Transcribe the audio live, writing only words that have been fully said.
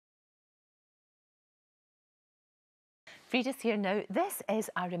Frieda's here now. This is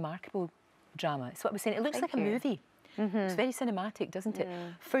a remarkable drama. It's what I was saying. It looks like a movie. It's very cinematic, doesn't it?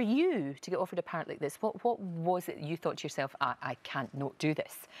 For you to get offered a part like this, what was it you thought to yourself, I can't not do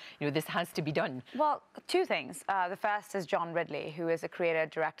this? You know, this has to be done. Well, two things. The first is John Ridley, who is a creator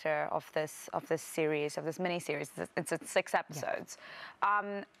director of this series, of this mini-series. It's 6 episodes.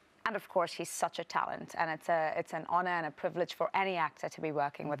 Yeah. And of course, he's such a talent, and it's an honor and a privilege for any actor to be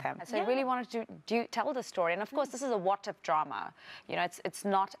working with him. So I really wanted to tell the story, and of course, this is a what-if drama. You know, it's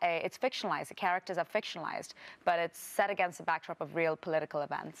fictionalized. The characters are fictionalized, but it's set against the backdrop of real political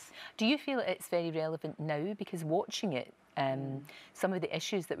events. Do you feel it's very relevant now? Because watching it, some of the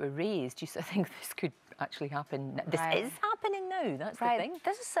issues that were raised, you sort of think this could actually happen. This is happening now. That's the thing.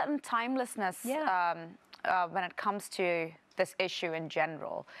 There's a certain timelessness when it comes to this issue in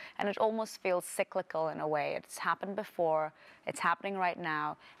general, and it almost feels cyclical in a way. It's happened before, it's happening right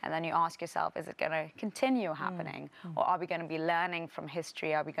now, and then you ask yourself, is it going to continue happening? Or are we going to be learning from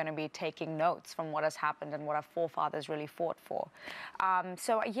history? Are we going to be taking notes from what has happened and what our forefathers really fought for?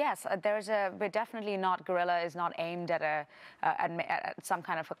 So yes, we're definitely not, Guerrilla is not aimed at some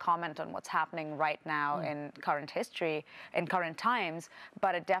kind of a comment on what's happening right now in current history, in current times,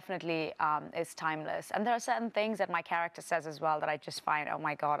 but it definitely is timeless. And there are certain things that my character says as well that I just find, oh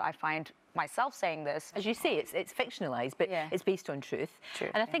my God, I find myself saying this. As you say, it's fictionalised, but it's based on truth.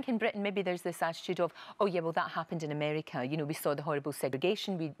 And I think in Britain, maybe there's this attitude of, oh yeah, well, that happened in America. You know, we saw the horrible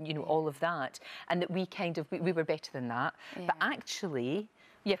segregation, you know, all of that, and that we were better than that. But actually,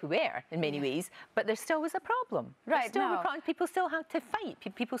 yeah, we were in many ways, but there still was a problem. People still had to fight.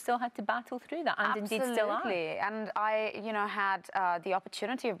 People still had to battle through that, and indeed still are. And I, you know, had the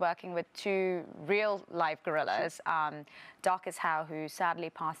opportunity of working with 2 real-life gorillas. Doc is Howe, who sadly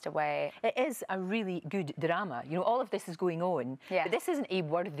passed away. It is a really good drama. You know, all of this is going on, but this isn't a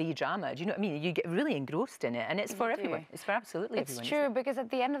worthy drama. Do you know what I mean? You get really engrossed in it, and it's for everyone. It's for absolutely everyone. It's true, because at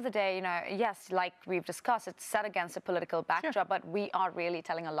the end of the day, you know, yes, like we've discussed, it's set against a political backdrop, but we are really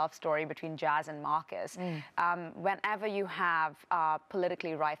telling a love story between Jazz and Marcus. Whenever you have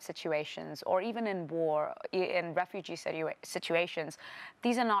politically rife situations, or even in war, in refugee situations,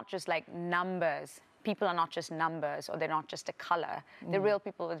 these are not just like numbers. People are not just numbers, or they're not just a colour. They're real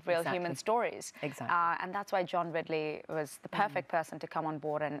people with real human stories. And that's why John Ridley was the perfect person to come on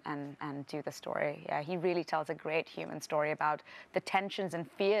board and do the story. Yeah, he really tells a great human story about the tensions and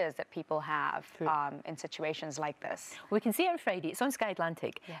fears that people have in situations like this. We can see it on Friday. It's on Sky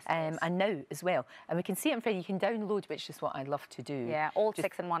Atlantic, and now as well. And we can see it on Friday. You can download, which is what I love to do. Yeah, all just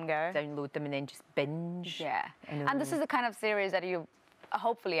 6 in one go. Download them and then just binge. Yeah, and this is the kind of series that you...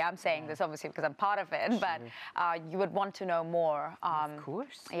 Hopefully, I'm saying this obviously because I'm part of it, but you would want to know more. Of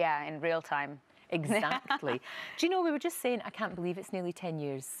course. Yeah, in real time. Exactly. Do you know, we were just saying, I can't believe it's nearly 10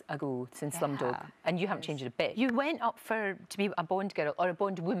 years ago since Slumdog, and you haven't changed it a bit. You went up to be a Bond girl, or a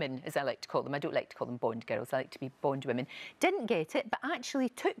Bond woman, as I like to call them. I don't like to call them Bond girls, I like to be Bond women. Didn't get it, but actually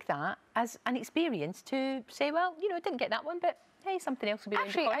took that as an experience to say, well, you know, didn't get that one, but hey, something else will be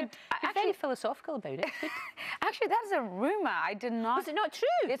actually, I'm very philosophical about it. Actually, that's a rumour. I did not... Was it not true?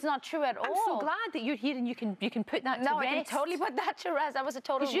 It's not true at all. I'm so glad that you're here and you can put that to rest. No, I can totally put that to rest. That was a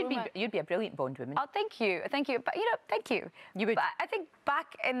total rumour. You'd be a brilliant Bond woman. Oh, thank you. Thank you. But, you know, thank you. You would. But I think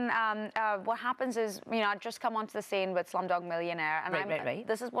back in... what happens is, you know, I just come onto the scene with Slumdog Millionaire, and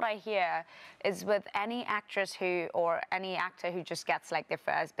this is what I hear, is with any actress or any actor who just gets, like, their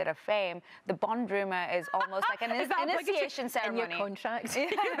first bit of fame, the Bond rumour is almost like an initiation ceremony. In your contract?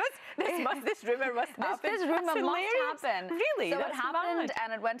 This rumour must happen. This rumour must happen. Really? So it happened,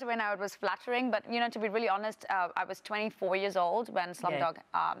 and it went away. Now it was flattering, but you know, to be really honest, I was 24 years old when Slumdog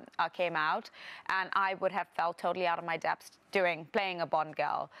came out, and I would have felt totally out of my depths playing a Bond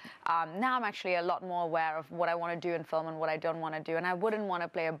girl. Now I'm actually a lot more aware of what I want to do in film and what I don't want to do, and I wouldn't want to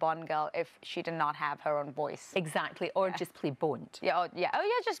play a Bond girl if she did not have her own voice. Exactly, or just play Bond. Oh yeah,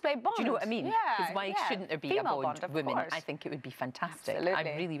 just play Bond. Do you know what I mean? Yeah. Because why shouldn't there be a Bond woman? Course. I think it would be fantastic.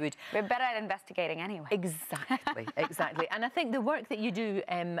 Absolutely. I really would. We're better at investigating anyway. Exactly, exactly. And I think the work that you do,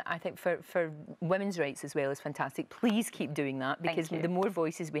 I think for women's rights as well is fantastic. Please keep doing that, because the more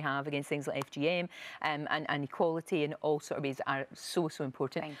voices we have against things like FGM and equality in all sort of ways are so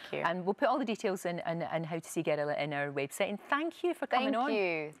important. Thank you. And we'll put all the details and how to see Guerrilla in our website. And thank you for coming on. Thank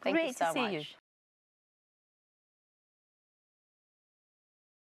you. Thank you so much. Great to see you.